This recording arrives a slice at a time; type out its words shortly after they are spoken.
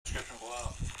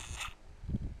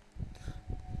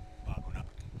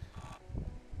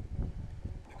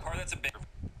that's a big.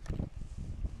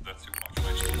 That's too much.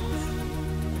 I should do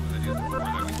before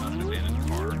that we found an abandoned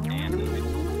car and.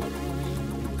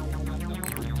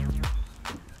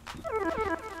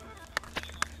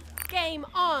 Game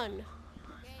on.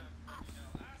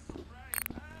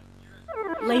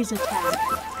 Laser tag.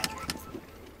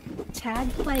 Tag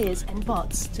players and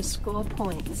bots to score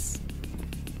points.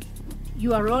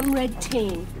 You are on red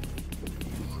team.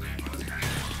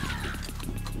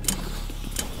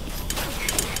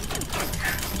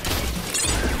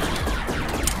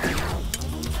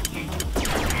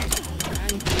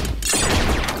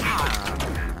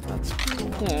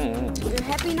 You're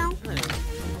happy now? Where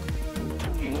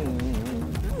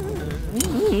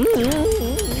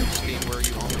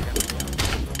you only have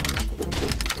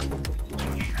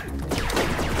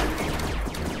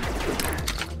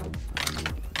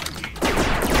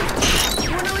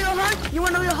You wanna know your hook? You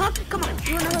wanna know your hook? Come on.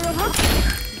 You wanna know your hook?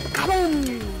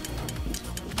 Kaboom!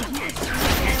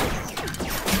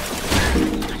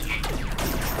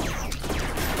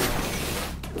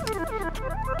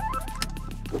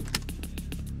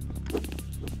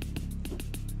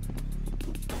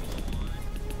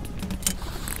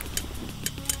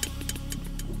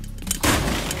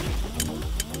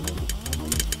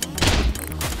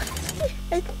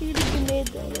 I threw the grenade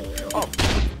that. Oh!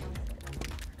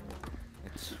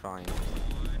 It's fine.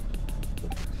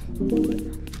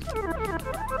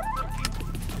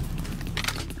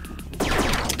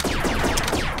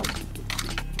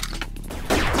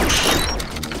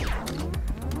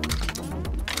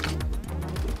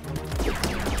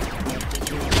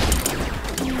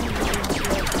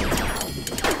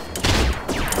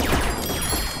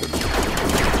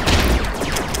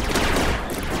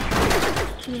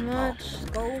 Too much.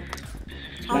 Go.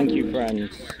 Thank you,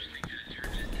 friends.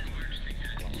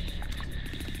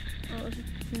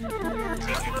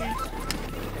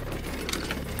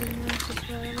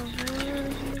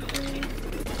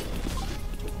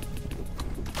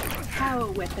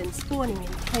 Power weapon spawning in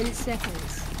 10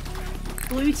 seconds.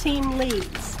 Blue team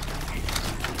leads.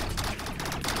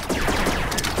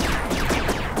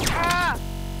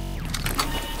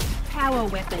 Power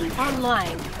weapon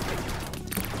online.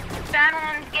 That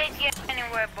won't get you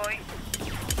anywhere, boy.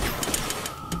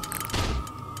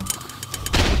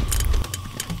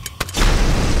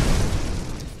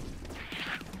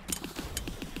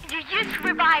 You just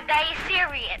revived, are you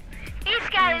serious? He's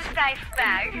got his life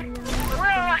back. What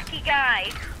a lucky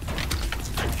guy.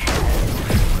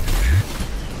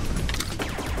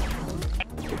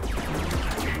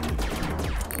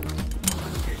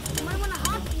 You might wanna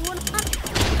hop. You wanna hop?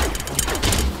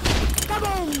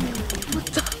 Kaboom!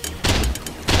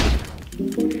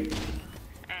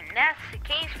 And that's the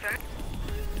case for me.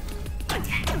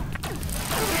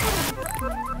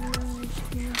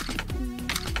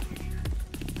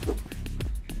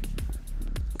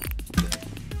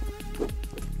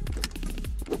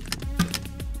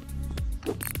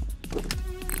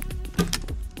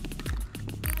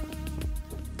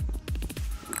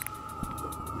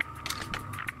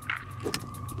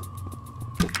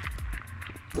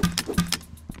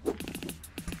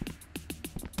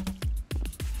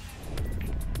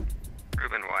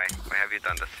 Ruben, why? Why have you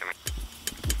done this to me?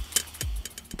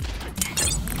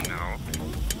 No.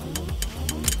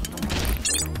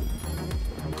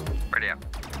 Ready up.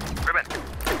 Ruben!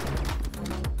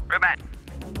 Ruben!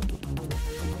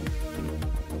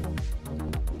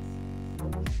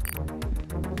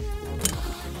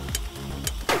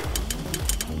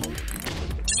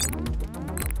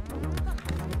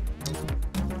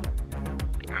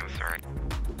 I'm sorry.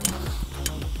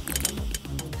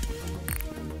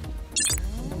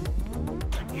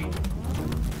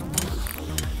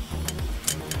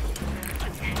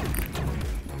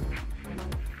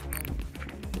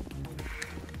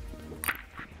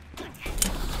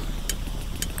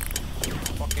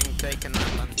 Fucking taking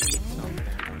that and eat something.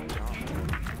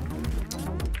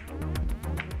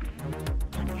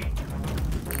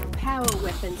 Power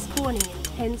weapon spawning in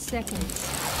 10 seconds.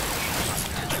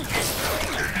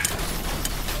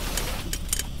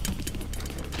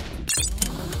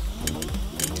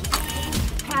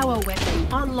 Power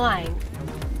weapon online.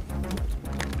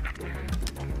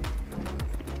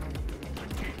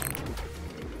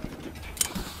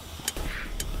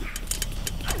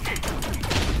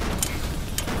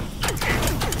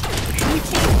 Blue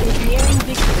team is nearing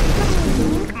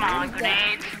victory. Come on,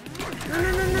 grenades. No.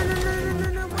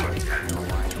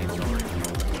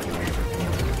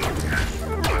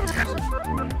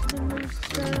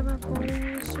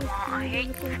 Wait. I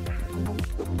hate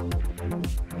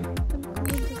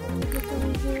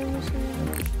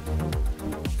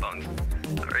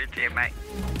Sorry, teammate.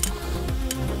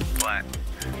 What?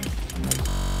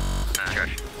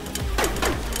 Josh?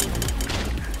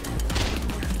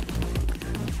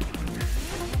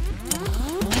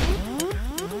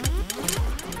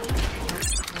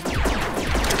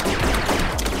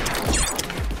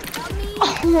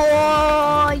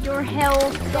 Oh, your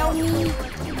health, dummy.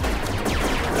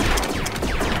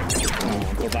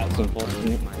 Oh, well, that's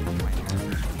unfortunate.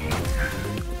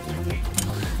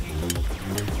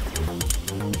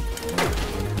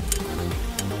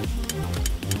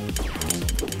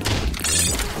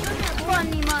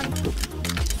 Funny man.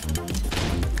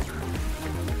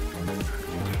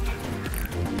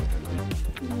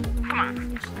 Come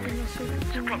on.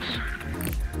 Too close.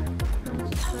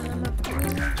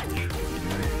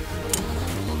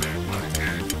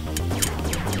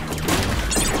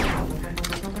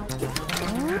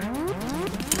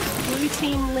 Blue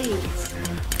team leads.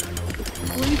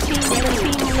 Blue team, yellow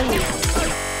team leads.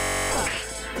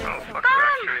 Oh, fuck, we're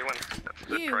actually won. That's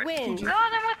the You price. win.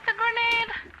 Got him with the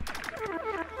grenade.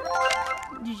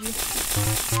 Did you?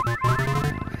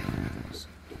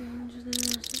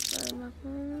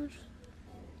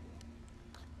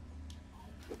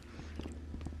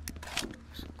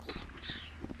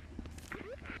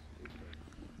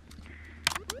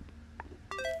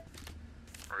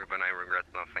 Ruben, I regret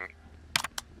nothing.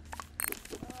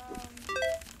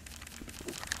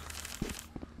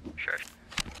 Sure.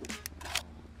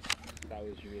 That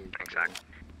was really Exactly.